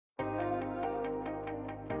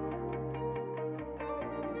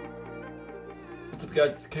What's up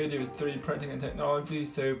guys, it's Cody with 3D Printing and Technology.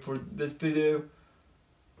 So for this video,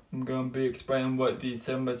 I'm going to be explaining what the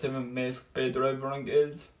 7x7 mesh bed drive running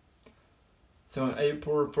is. So on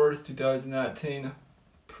April 1st, 2019,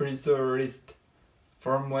 Presto released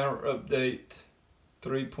firmware update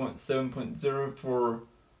 3.7.0 for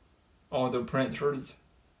all the printers.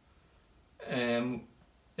 And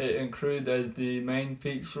it included as the main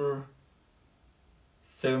feature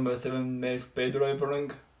 7x7 mesh bed drive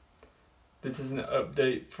running. This is an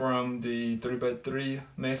update from the 3x3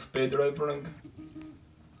 mesh bed drive running.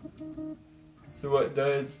 So what it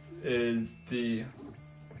does is the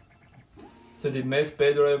mesh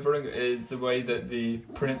bed drive running is the way that the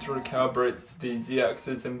printer calibrates the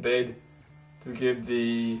z-axis in bed to give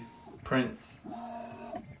the prints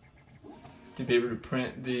to be able to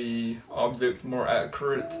print the objects more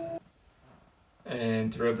accurate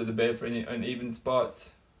and to rubber the bed for any uneven spots.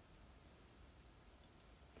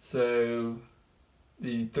 So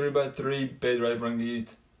the 3x3 bed drive running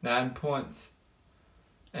used 9 points,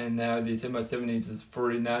 and now the 7x7 uses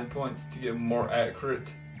 49 points to get a more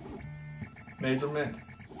accurate measurement.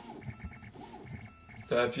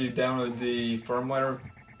 So after you download the firmware,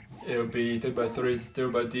 it'll be 3x3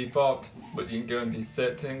 still by default, but you can go into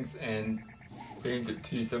settings and change it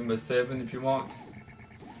to 7x7 if you want.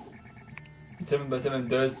 The 7x7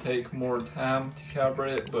 does take more time to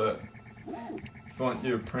calibrate it, but if you want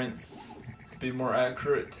your prints to be more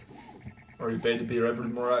accurate, or your bed to be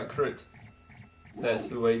rendered more accurate, that's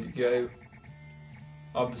the way to go.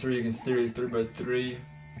 Obviously you can still use 3x3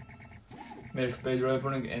 mesh bed drive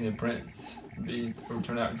running and your prints will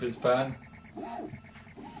turn out just fine.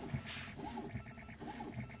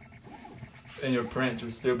 And your prints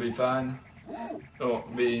will still be fine. There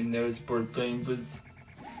won't be noticeable changes.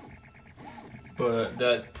 But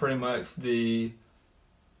that's pretty much the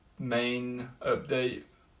main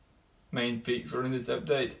feature in this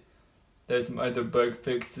update. There's some other bug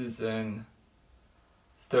fixes and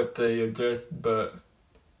stuff they adjust, but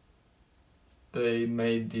they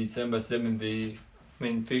made the 7x7 the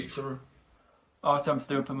main feature. Also, I'm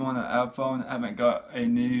still putting on an iPhone. I haven't got a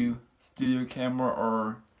new studio camera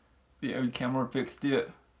or the old camera fixed yet,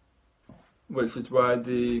 which is why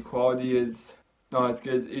the quality is not as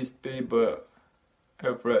good as it used to be, but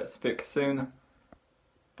hopefully that's fixed soon.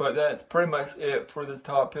 But that's pretty much it for this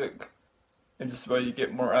topic. It's just where you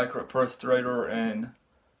get more accurate frustrator and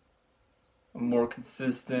a more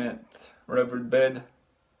consistent rubbered bed.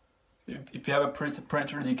 If you have a preset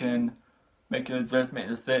printer, you can make an adjustment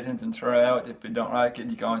in the settings and try it out. If you don't like it,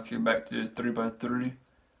 you can always go back to the 3x3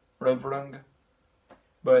 rubbering.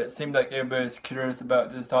 But it seemed like everybody's curious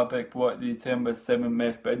about this topic, what the 7x7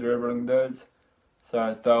 mesh bed rubbering does. So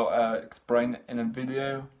I thought I'd explain it in a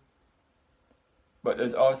video. But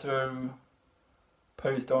there's also a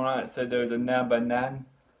post online that said there's a 9x9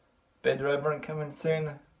 bed rubbering coming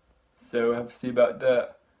soon. So we'll have to see about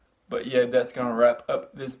that. But yeah, that's going to wrap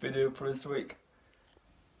up this video for this week.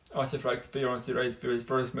 Also, if you like this video and want to see the latest videos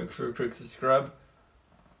first, make sure to click subscribe.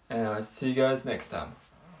 And I'll see you guys next time.